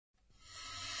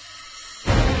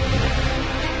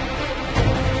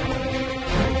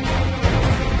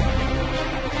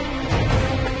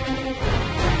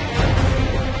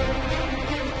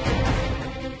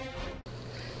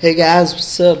Hey guys,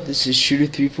 what's up? This is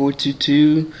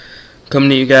Shooter3422 coming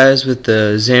to you guys with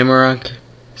the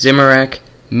Zamorak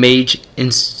Mage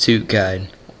Institute Guide,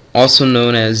 also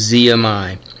known as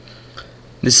ZMI.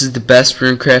 This is the best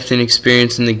rune-crafting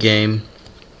experience in the game.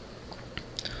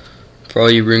 For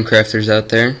all you rune-crafters out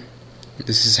there,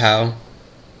 this is how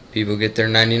people get their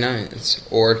 99s,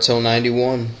 or till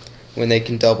 91 when they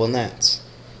can double nats.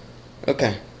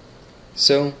 Okay,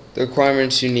 so the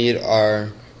requirements you need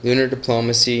are lunar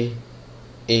diplomacy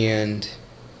and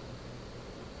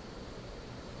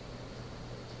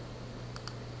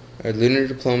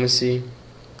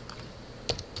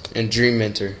dream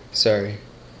mentor. Sorry,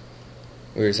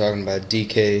 we were talking about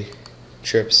DK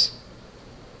trips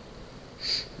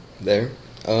there.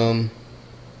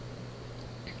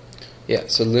 Yeah,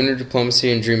 so lunar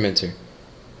diplomacy and dream mentor.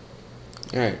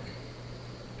 Alright,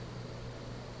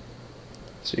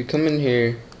 so you come in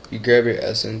here, you grab your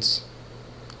essence.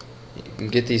 You can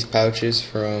get these pouches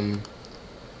from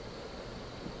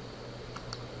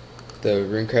the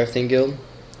rune-crafting guild.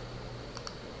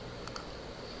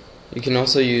 You can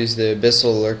also use the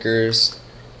abyssal lurkers,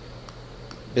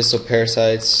 abyssal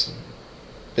parasites,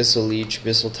 abyssal leech,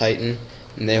 abyssal titan,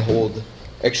 and they hold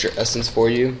extra essence for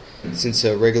you since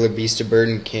a regular beast of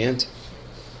burden can't.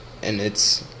 And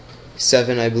it's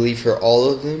 7, I believe, for all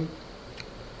of them.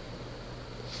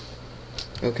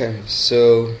 Okay,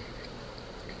 so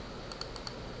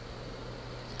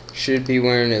should be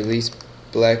wearing at least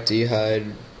black d'hide,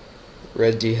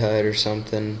 red d'hide or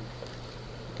something.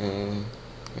 I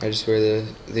just wear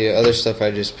the other stuff. I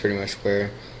just pretty much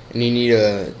wear. And you need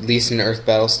at least an earth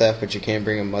battle staff, but you can't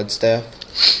bring a mud staff.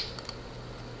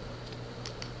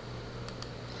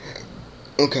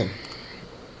 Okay.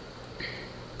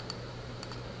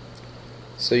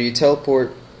 So you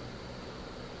teleport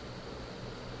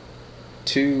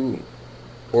to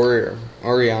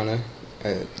Oriana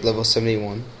at level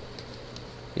 71.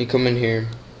 You come in here,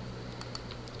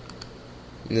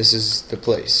 and this is the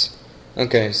place.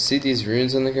 Okay, see these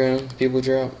runes on the ground people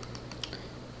drop?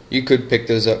 You could pick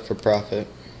those up for profit.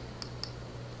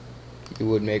 You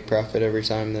would make profit every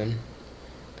time then,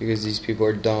 because these people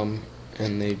are dumb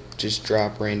and they just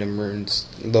drop random runes,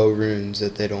 low runes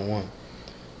that they don't want.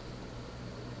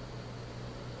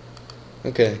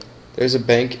 Okay, there's a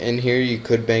bank in here. You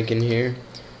could bank in here.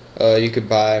 You could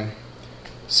buy.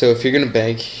 So if you're gonna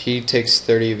bank, he takes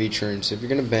 30 of each rune. So if you're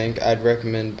gonna bank, I'd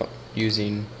recommend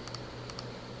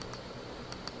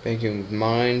banking with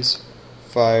mines,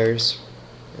 fires,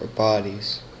 or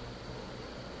bodies.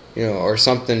 You know, or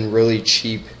something really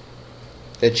cheap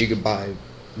that you could buy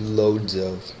loads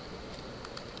of.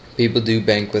 People do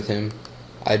bank with him.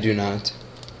 I do not.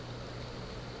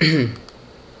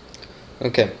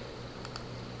 Okay.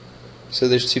 So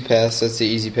there's 2 paths. That's the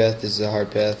easy path. This is the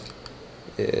hard path.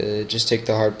 Just take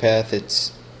the hard path.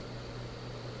 It's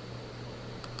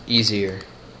easier.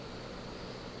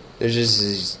 There's just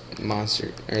these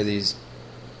these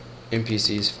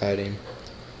NPCs fighting,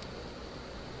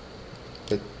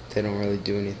 but they don't really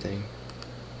do anything.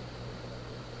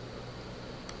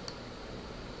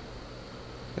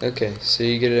 Okay, so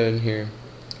you get in here,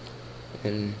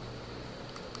 and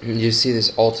you see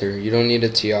this altar. You don't need a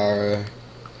tiara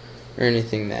or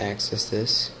anything to access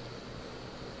this.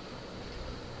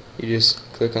 You just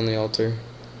click on the altar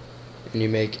and you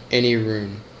make any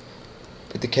rune.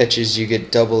 But the catch is you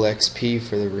get double XP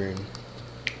for the rune.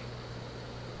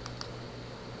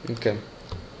 Okay.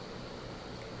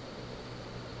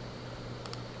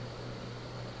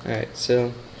 Alright,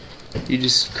 so you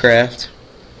just craft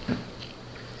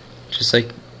just like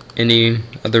any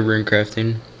other rune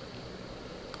crafting.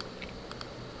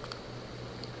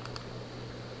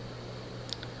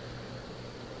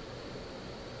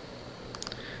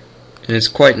 And it's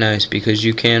quite nice because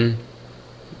you can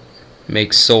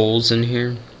make souls in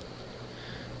here.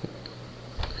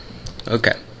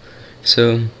 Okay,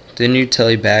 so then you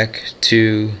tele back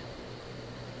to,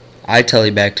 I tele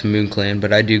back to Moon Clan,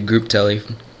 but I do group tele.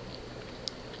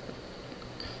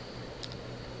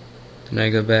 Then I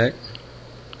go back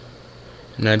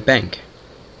and I bank.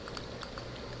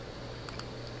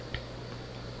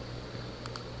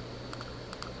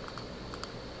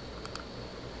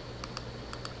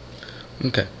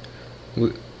 Okay,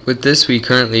 with this we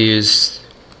currently use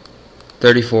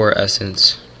 34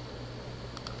 essence.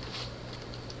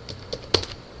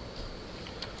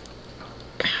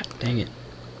 God dang it.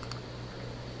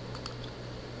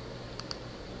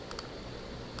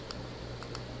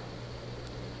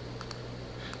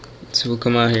 So we'll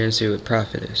come out here and see what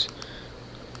profit is.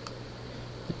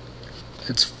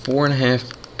 It's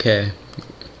 4.5k.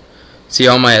 See,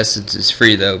 all my essence is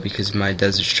free though because of my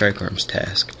Desert Strike Arms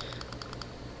task.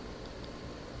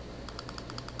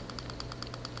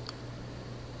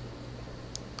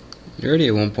 You're already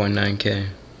at 1.9k.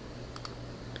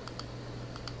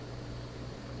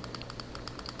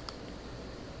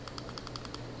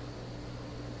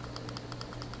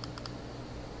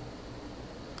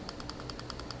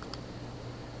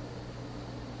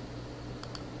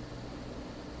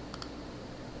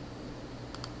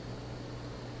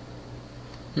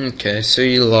 Okay, so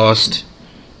you lost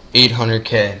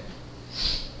 800k.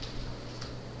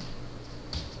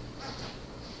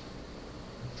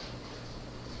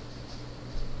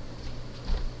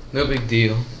 No big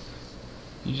deal.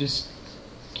 You just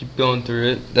keep going through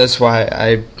it. That's why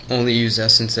I only use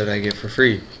essence that I get for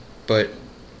free. But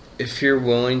if you're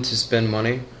willing to spend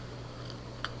money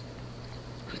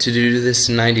to do this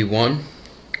 91,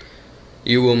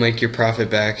 you will make your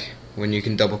profit back when you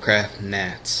can double craft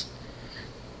gnats.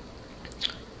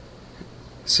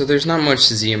 So there's not much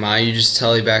to ZMI, you just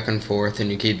tally back and forth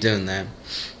and you keep doing that.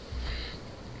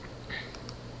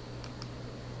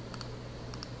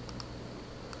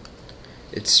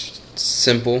 It's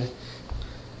simple.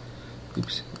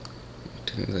 Oops.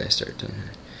 Technically I started doing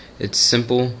that. It's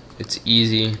simple, it's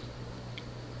easy,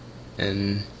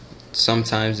 and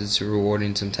sometimes it's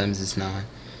rewarding, sometimes it's not.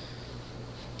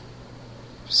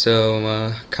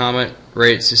 So comment,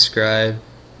 rate, subscribe.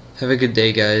 Have a good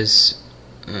day, guys.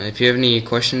 If you have any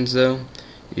questions though,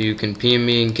 you can PM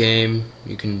me in game,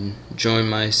 you can join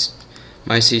my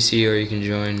CC, or you can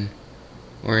join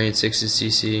Orient6's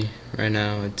CC. Right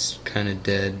now it's kinda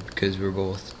dead because we're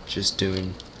both just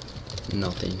doing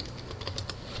nothing.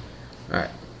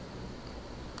 Alright.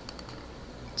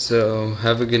 So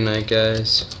have a good night,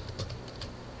 guys.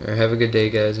 Or have a good day,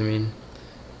 guys, I mean.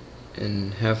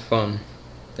 And have fun.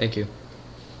 Thank you.